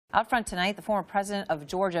Out front tonight, the former president of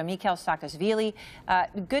Georgia, Mikhail Saakashvili.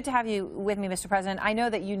 Good to have you with me, Mr. President. I know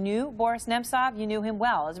that you knew Boris Nemtsov. You knew him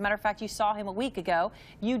well. As a matter of fact, you saw him a week ago.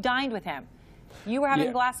 You dined with him. You were having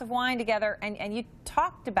a glass of wine together, and you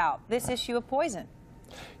talked about this issue of poison.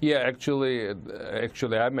 Yeah, actually,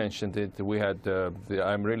 I mentioned it. We had.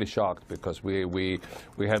 I'm really shocked because we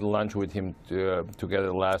had lunch with him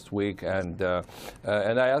together last week, and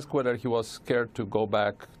I asked whether he was scared to go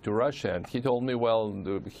back to Russia, and he told me, well,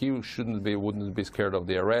 he wouldn't be scared of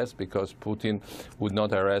the arrest because Putin would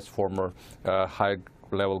not arrest former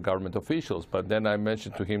high-level government officials. But then I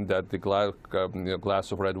mentioned to him that the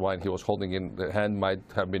glass of red wine he was holding in the hand might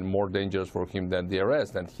have been more dangerous for him than the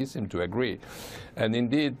arrest, and he seemed to agree. And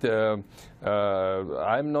indeed,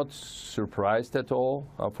 I'm not surprised at all,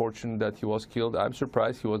 unfortunately, that he was killed. I'm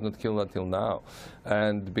surprised he was not killed until now.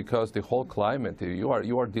 And because the whole climate, you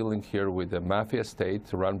are dealing here with a mafia state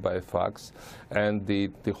run by thugs, and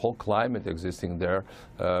the whole climate existing there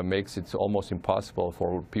makes it almost impossible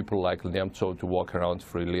for people like Nemtsov to walk around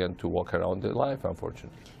freely and to walk around their life,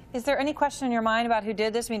 unfortunately. Is there any question in your mind about who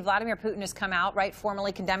did this? I mean, Vladimir Putin has come out, right,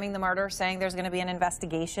 formally condemning the murder, saying there's going to be an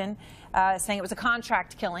investigation, saying it was a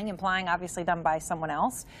contract killing, implying obviously done by someone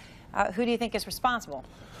else. Who do you think is responsible?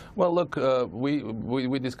 Well, look,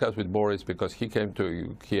 we discussed with Boris because he came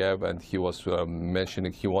to Kiev and he was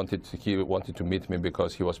mentioning he wanted to meet me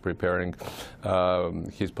because he was preparing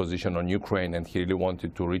his position on Ukraine, and he really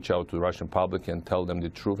wanted to reach out to the Russian public and tell them the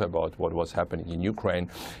truth about what was happening in Ukraine.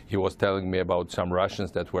 He was telling me about some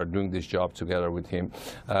Russians that were doing this job together with him,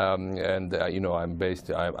 you know, I'm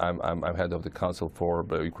head of the Council for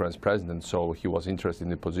Ukraine's president, so he was interested in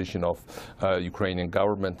the position of Ukrainian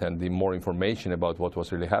government and the more information about what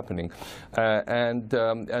was really happening. And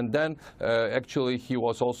then actually he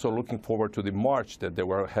was also looking forward to the march that they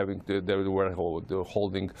were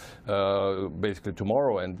holding basically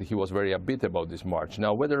tomorrow, and he was very upbeat about this march.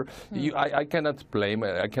 Now, whether I cannot blame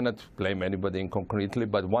anybody concretely,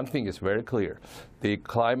 but one thing is very clear: the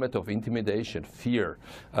climate of intimidation, fear,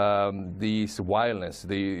 this violence.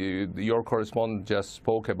 Your correspondent just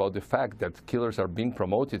spoke about the fact that killers are being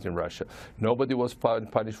promoted in Russia. Nobody was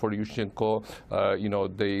punished for Yushchenko. You know,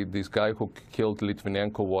 this guy who killed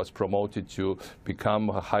Litvinenko was promoted to become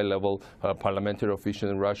a high-level parliamentary official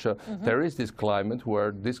in Russia. There is this climate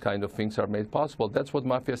where this kind of things are made possible. That's what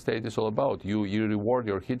mafia state is all about. You reward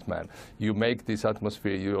your hitman. You make this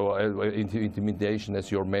atmosphere, intimidation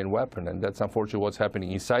as your main weapon, and that's unfortunately what's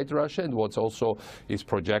happening inside Russia and what's also is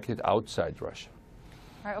projected outside Russia.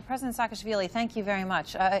 All right, well, President Saakashvili, thank you very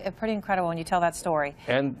much. Pretty incredible when you tell that story,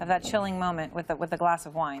 and of that chilling moment with the glass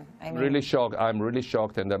of wine. I mean, really shocked. I'm really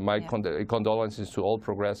shocked, and my condolences to all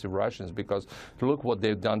progressive Russians, because look what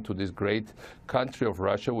they've done to this great country of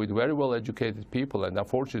Russia with very well-educated people, and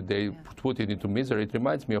unfortunately they put it into misery. It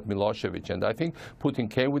reminds me of Milosevic, and I think Putin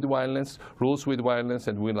came with violence, rules with violence,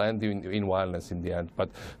 and will end in violence in the end.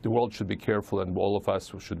 But the world should be careful, and all of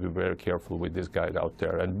us should be very careful with this guy out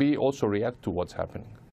there, and also react to what's happening.